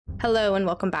Hello and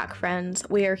welcome back, friends.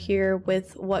 We are here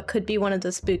with what could be one of the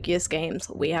spookiest games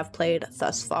we have played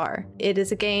thus far. It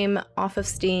is a game off of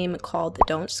Steam called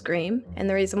Don't Scream, and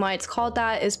the reason why it's called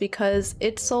that is because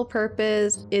its sole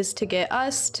purpose is to get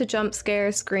us to jump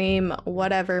scare, scream,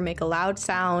 whatever, make a loud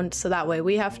sound, so that way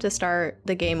we have to start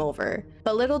the game over.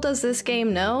 But little does this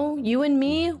game know, you and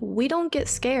me, we don't get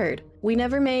scared. We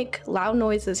never make loud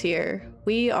noises here.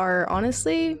 We are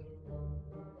honestly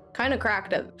kind of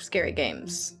cracked at scary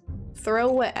games.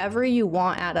 Throw whatever you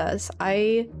want at us.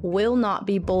 I will not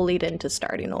be bullied into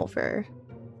starting over.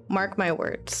 Mark my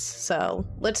words. So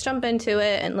let's jump into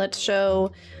it and let's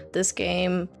show this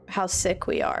game how sick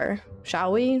we are.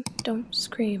 Shall we? Don't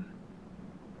scream.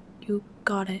 You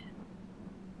got it.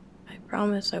 I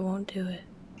promise I won't do it.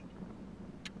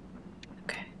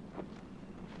 Okay.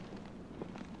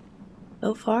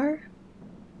 So far,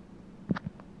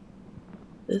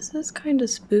 this is kind of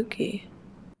spooky.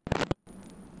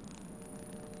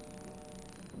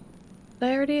 Did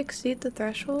I already exceed the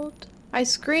threshold? I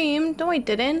screamed. No, I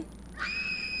didn't.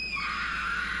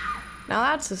 Now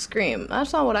that's a scream.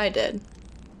 That's not what I did.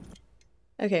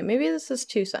 Okay, maybe this is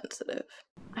too sensitive.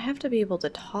 I have to be able to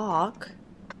talk.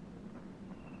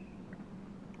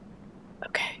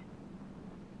 Okay.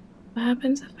 What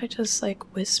happens if I just,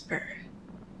 like, whisper?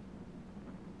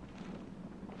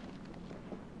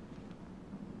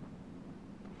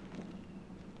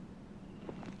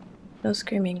 No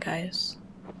screaming, guys.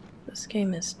 This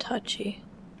game is touchy.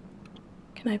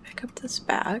 Can I pick up this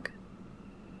bag?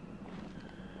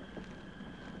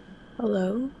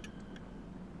 Hello?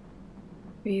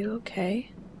 Are you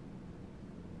okay?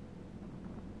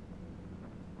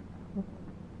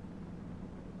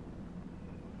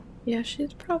 Yeah,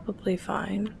 she's probably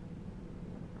fine.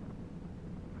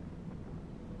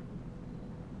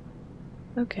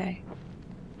 Okay.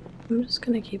 I'm just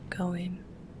gonna keep going.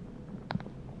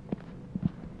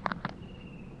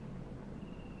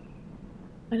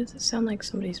 Why does it sound like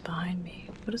somebody's behind me?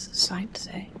 What does the sign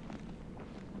say?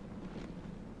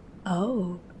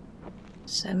 Oh,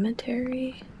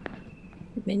 cemetery,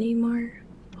 mini mart,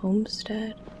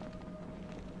 homestead,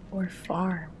 or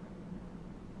farm.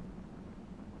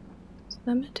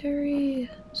 Cemetery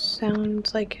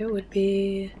sounds like it would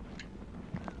be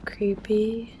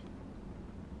creepy,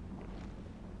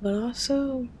 but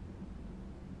also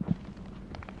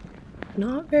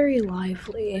not very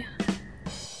lively.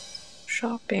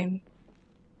 Shopping.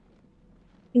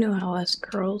 You know how us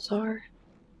girls are.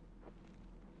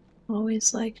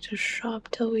 Always like to shop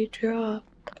till we drop.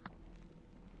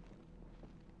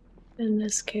 In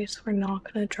this case, we're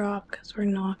not gonna drop because we're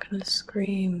not gonna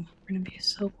scream. We're gonna be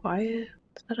so quiet.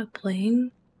 Is that a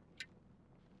plane?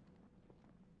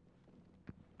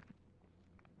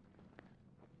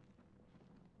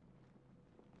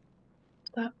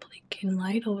 That blinking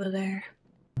light over there.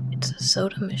 It's a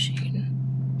soda machine.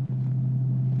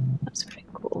 That's pretty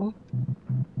cool.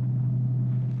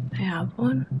 I have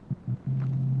one?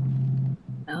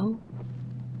 No?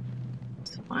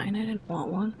 It's fine, I didn't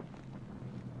want one.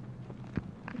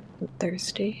 I'm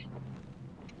thirsty.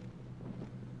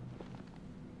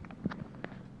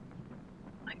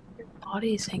 My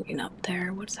body's hanging up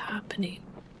there. What's happening?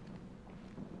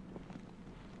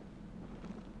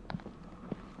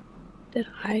 Did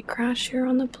I crash here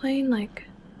on the plane? Like,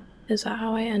 is that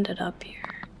how I ended up here?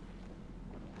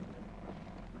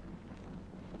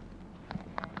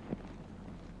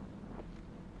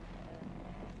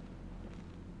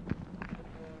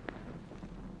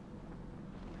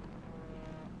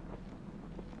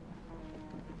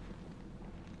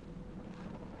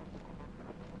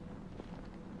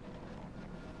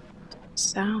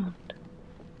 Sound.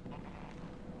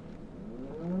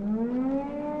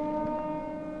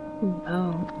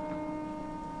 No.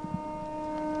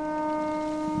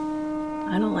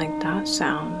 I don't like that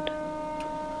sound.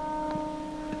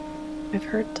 I've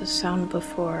heard the sound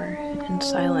before in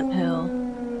Silent Hill,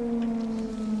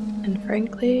 and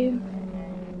frankly,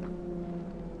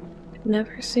 it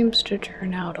never seems to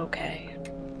turn out okay.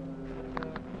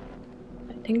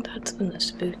 I think that's when the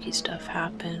spooky stuff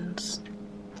happens.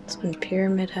 That's when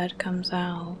Pyramid Head comes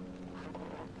out.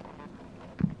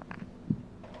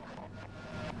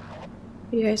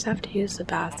 You guys have to use the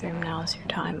bathroom. Now is your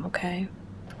time, okay?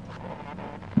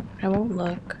 I won't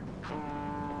look.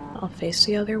 I'll face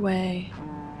the other way.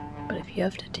 But if you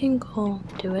have to tinkle,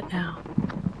 do it now.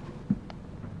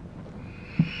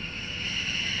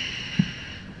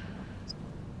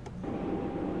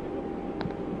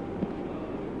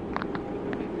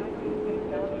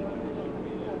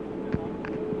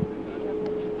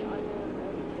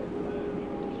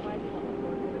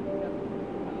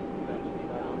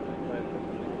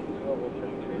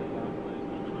 ᵒᵃ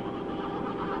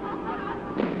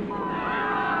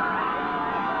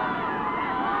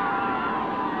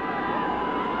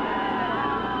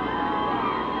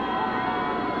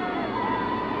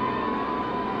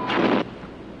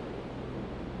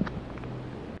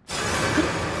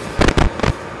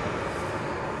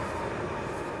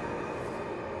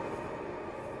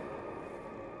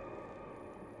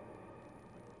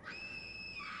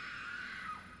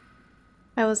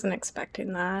I wasn't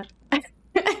expecting that.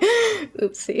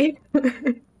 Oopsie.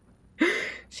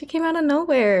 She came out of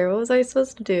nowhere. What was I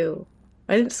supposed to do?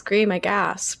 I didn't scream, I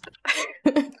gasped.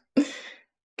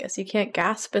 Guess you can't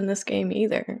gasp in this game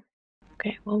either.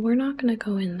 Okay, well, we're not gonna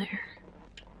go in there.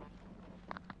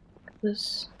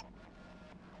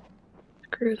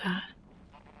 Screw that.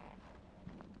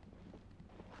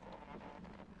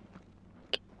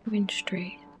 Keep moving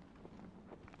straight.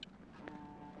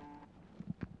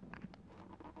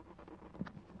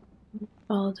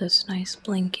 Follow this nice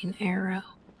blinking arrow.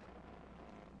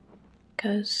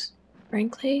 Because,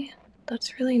 frankly,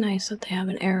 that's really nice that they have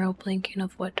an arrow blinking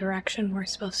of what direction we're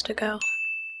supposed to go.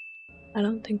 I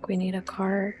don't think we need a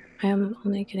car. I am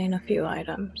only getting a few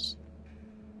items.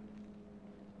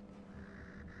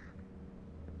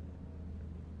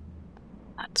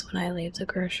 That's when I leave the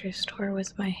grocery store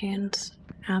with my hands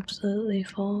absolutely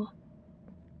full.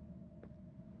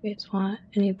 You guys want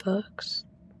any books?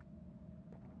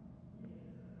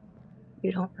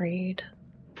 You don't read.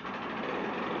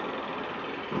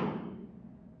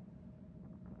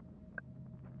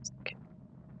 Okay.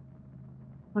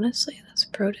 Honestly, this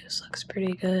produce looks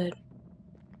pretty good.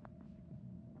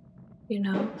 You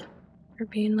know, for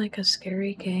being like a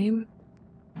scary game,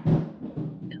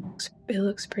 it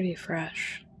looks pretty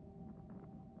fresh.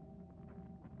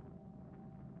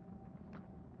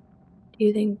 Do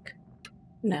you think...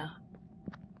 No.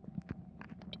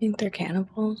 Do you think they're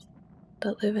cannibals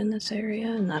that live in this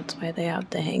area, and that's why they have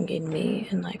the hanging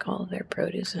meat and like all of their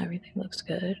produce and everything looks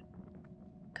good?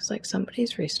 Because like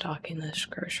somebody's restocking this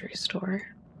grocery store.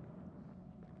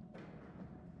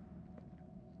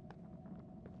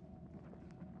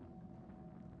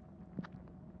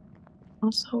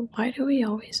 Also, why do we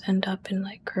always end up in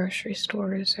like grocery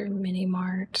stores or mini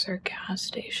marts or gas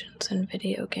stations in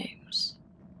video games?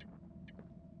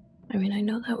 I mean, I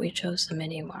know that we chose the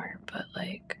mini mart, but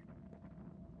like,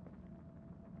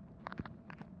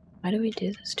 why do we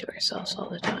do this to ourselves all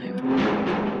the time?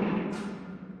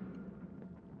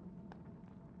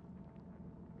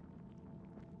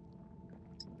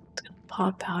 It's gonna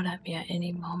pop out at me at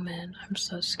any moment. I'm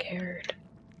so scared.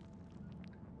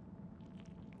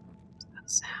 That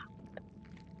sound.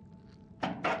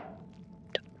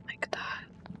 Don't like that.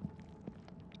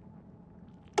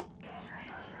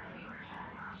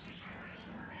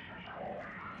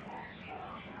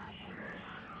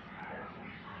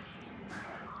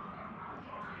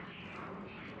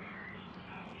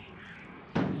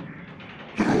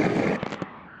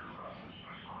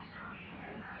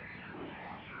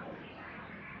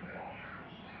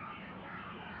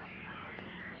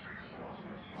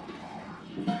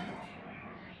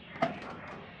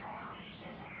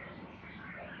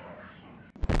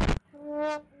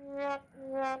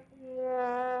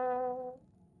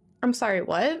 I'm sorry,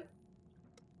 what?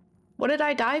 What did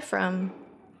I die from?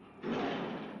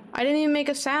 I didn't even make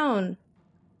a sound.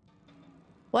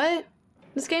 What?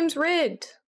 This game's rigged.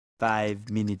 5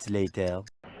 minutes later.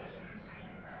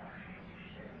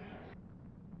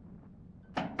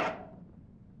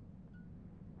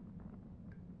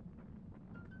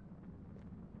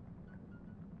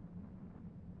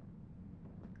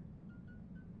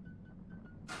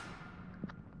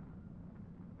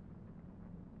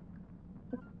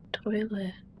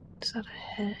 Toilet. Is that a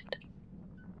head?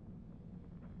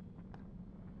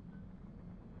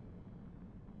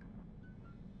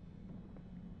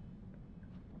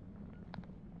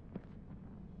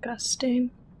 Disgusting.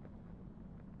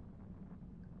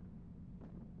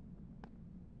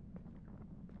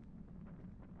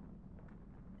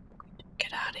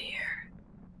 Get out of here.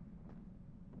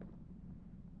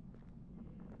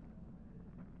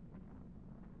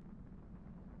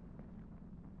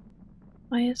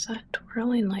 Why is that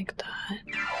twirling like that?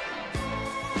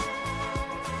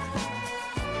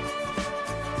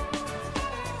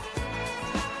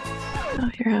 Oh,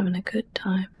 you're having a good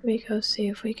time. We go see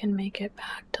if we can make it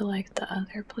back to like the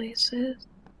other places.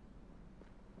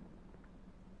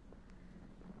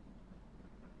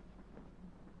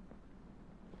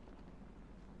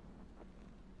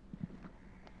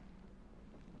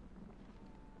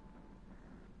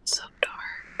 It's so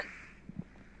dark.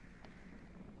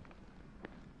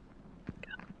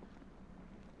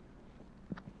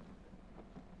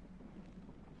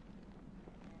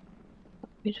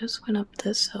 We just went up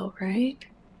this hill, right?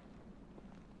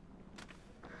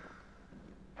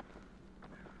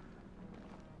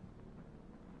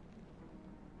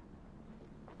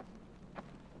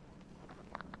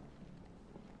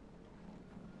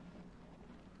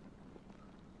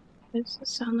 Does it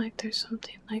sound like there's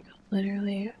something like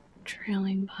literally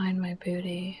trailing behind my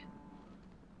booty?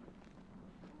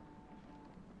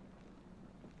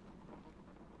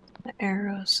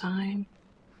 arrow sign.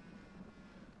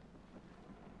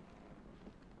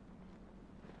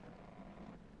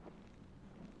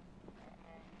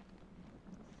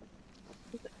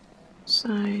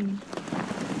 Sign.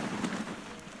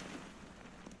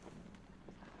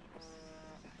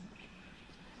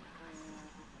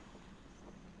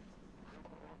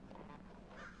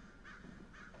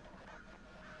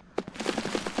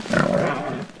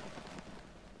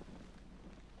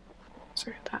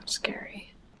 Sorry, that's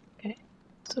scary. Okay,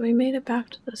 so we made it back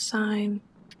to the sign.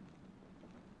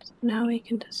 So now we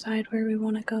can decide where we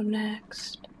want to go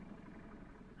next.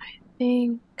 I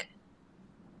think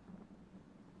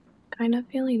kind of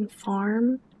feeling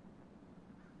farm.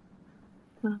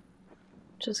 Well,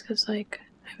 just because like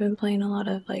I've been playing a lot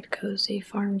of like cozy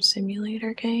farm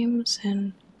simulator games,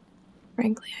 and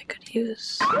frankly I could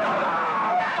use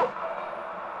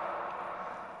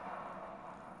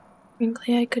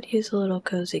a little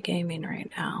cozy gaming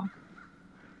right now.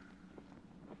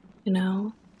 You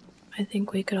know, I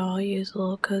think we could all use a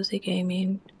little cozy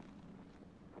gaming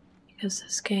because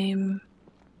this game,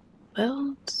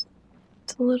 well, it's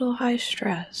a little high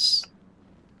stress.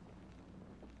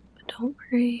 But don't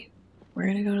worry, we're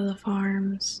gonna go to the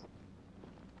farms,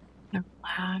 gonna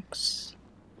relax.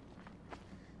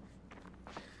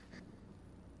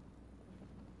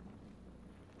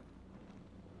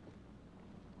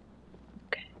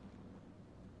 Okay.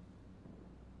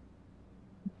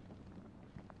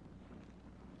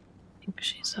 I think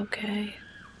she's okay.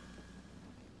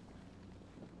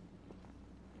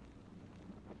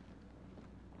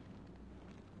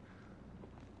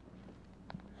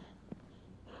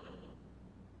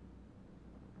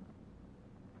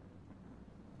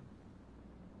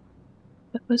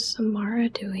 What was Samara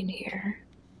doing here?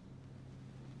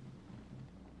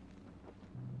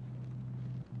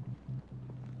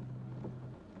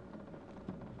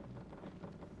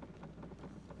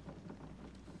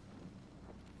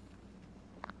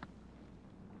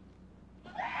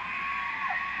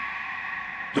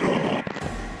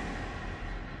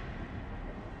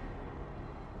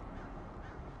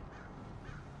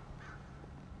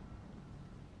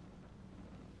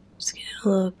 Just getting a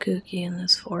little kooky in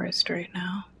this forest right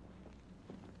now.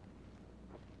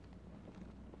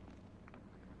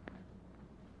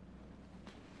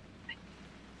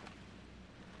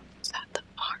 Is that the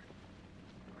farm?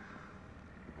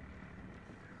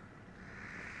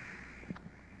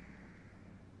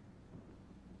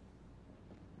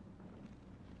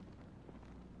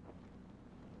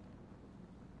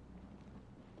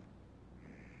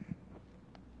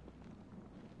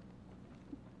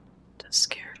 The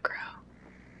scarecrow.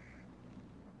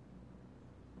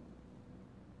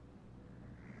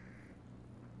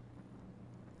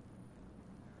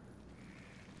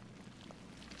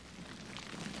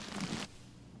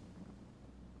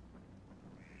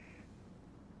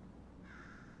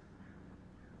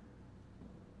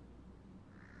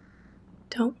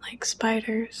 Don't like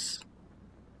spiders.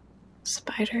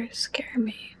 Spiders scare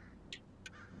me.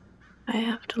 I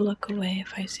have to look away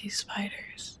if I see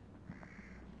spiders.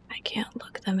 I can't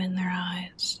look them in their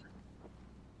eyes.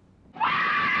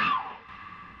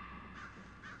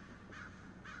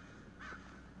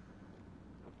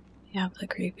 We have the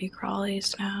creepy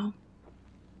crawlies now.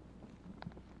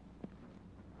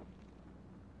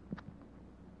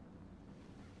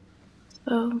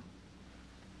 So,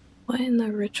 what in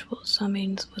the ritual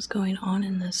summings was going on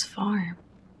in this farm?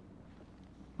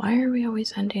 Why are we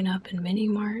always ending up in mini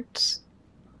marts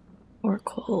or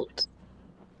cults?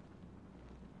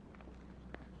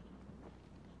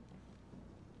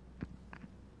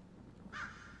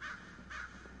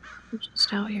 I'm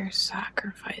just out here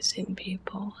sacrificing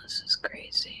people. This is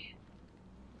crazy.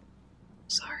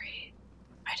 Sorry,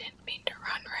 I didn't mean to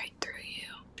run right through you.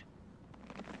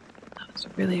 That was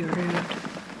really rude.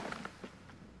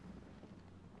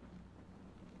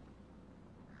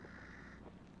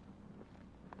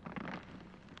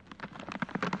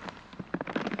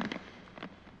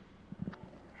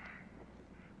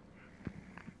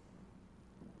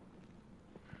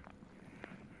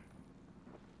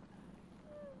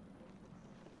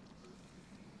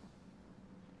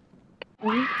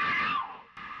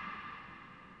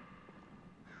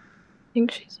 I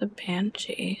think she's a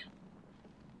banshee.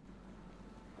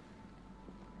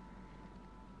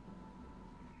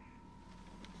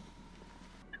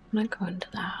 I'm gonna go into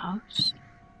the house.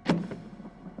 Did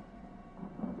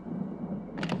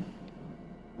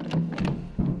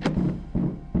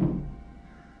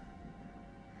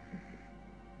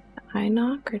I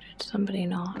knock or did somebody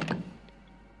knock?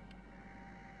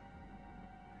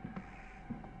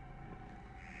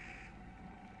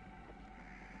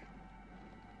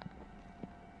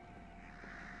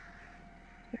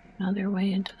 another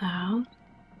way into the house.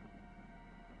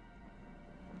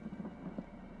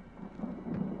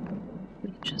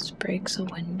 It just breaks a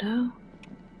window.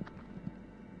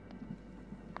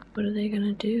 What are they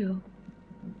gonna do?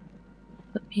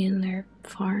 Put me in their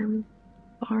barn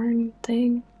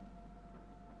thing?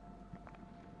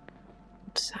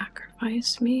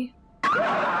 Sacrifice me?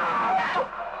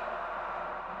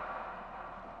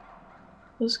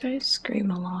 Those guys scream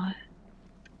a lot.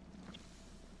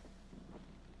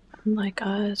 Unlike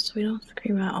us, we don't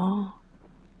scream at all.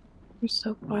 We're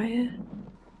so quiet.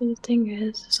 The thing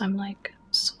is I'm like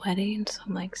sweating, so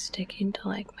I'm like sticking to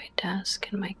like my desk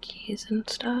and my keys and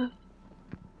stuff,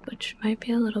 which might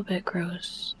be a little bit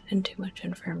gross and too much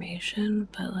information,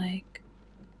 but like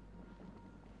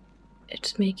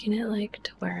it's making it like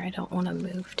to where I don't want to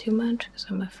move too much because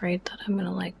I'm afraid that I'm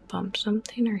gonna like bump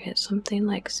something or hit something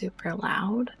like super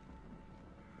loud,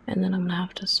 and then I'm gonna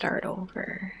have to start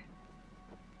over.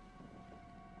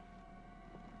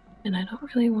 And I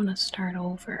don't really want to start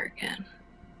over again.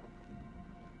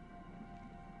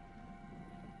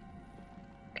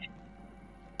 Okay,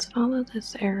 let's follow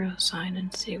this arrow sign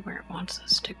and see where it wants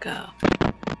us to go.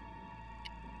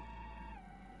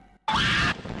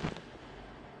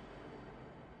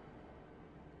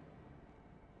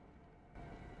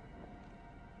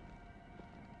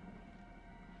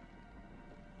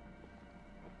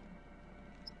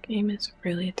 This game is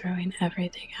really throwing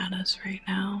everything at us right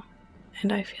now,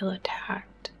 and I feel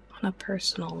attacked on a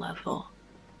personal level.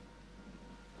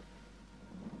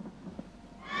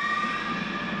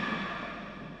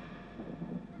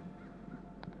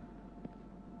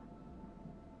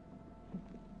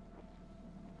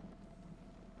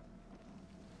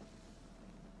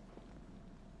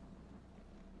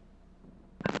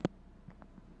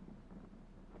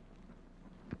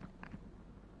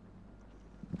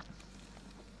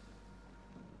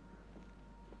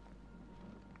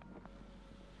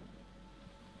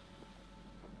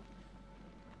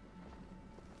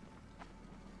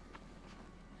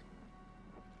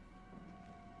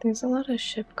 There's a lot of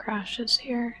ship crashes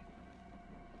here.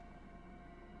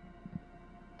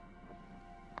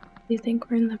 Do you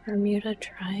think we're in the Bermuda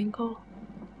Triangle?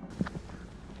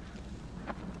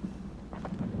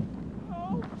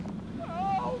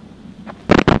 I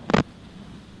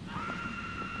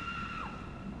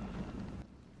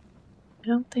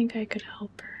don't think I could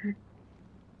help her.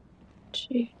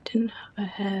 She didn't have a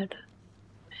head,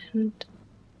 and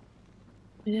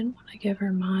I didn't want to give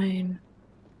her mine.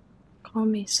 Call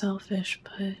me selfish,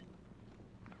 but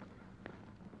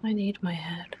I need my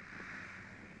head.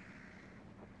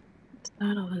 What's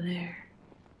that over there?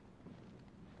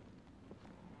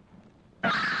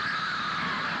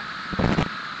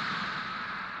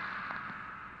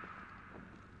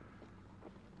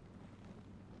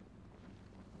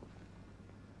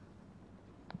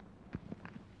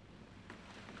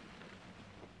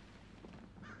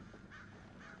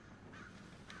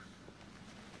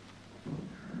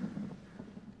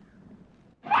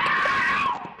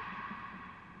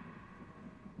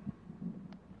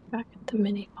 Back at the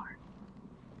mini mart.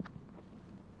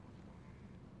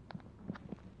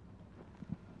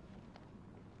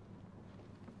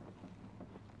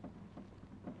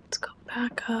 Let's go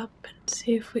back up and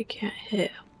see if we can't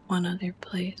hit one other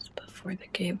place before the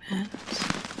game ends.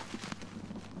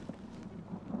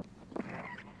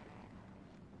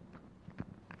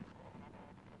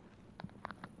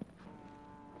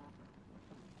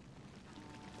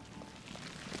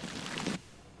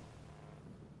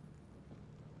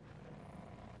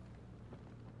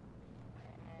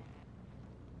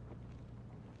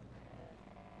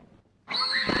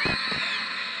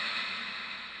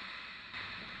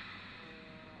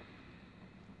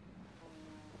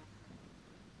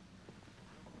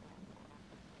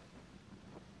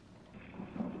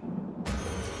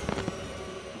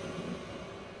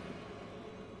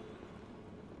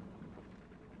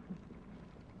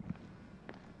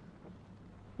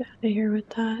 Get out of here with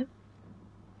that.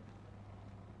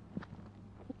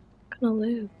 I'm gonna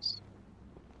lose.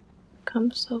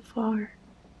 Come so far.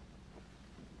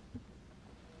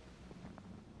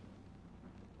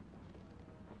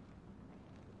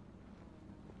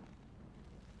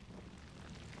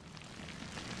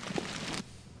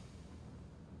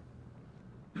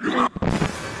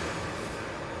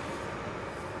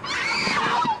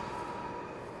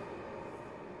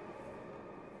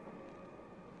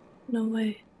 No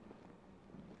way.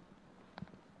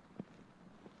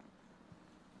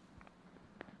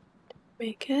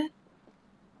 Make it?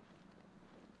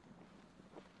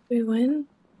 We win?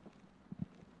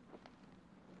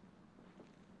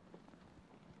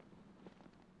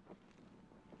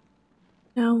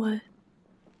 Now what?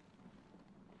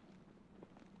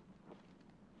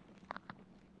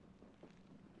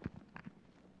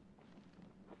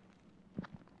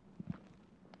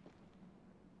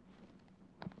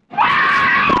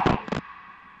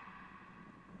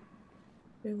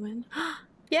 We win.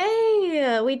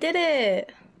 Yay! We did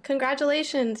it!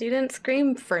 Congratulations, you didn't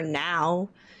scream for now.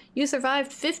 You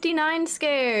survived 59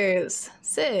 scares!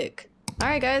 Sick!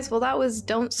 Alright guys, well that was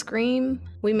Don't Scream.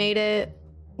 We made it.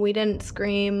 We didn't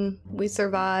scream. We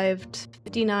survived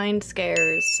 59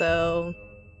 scares, so...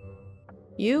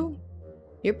 You're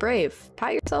brave.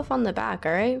 Pat yourself on the back,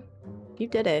 alright? You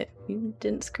did it. You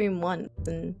didn't scream once,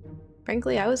 and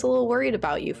frankly, I was a little worried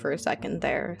about you for a second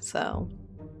there, so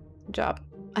good job.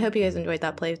 I hope you guys enjoyed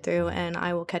that playthrough, and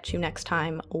I will catch you next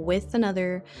time with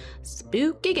another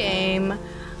spooky game.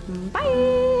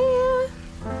 Bye!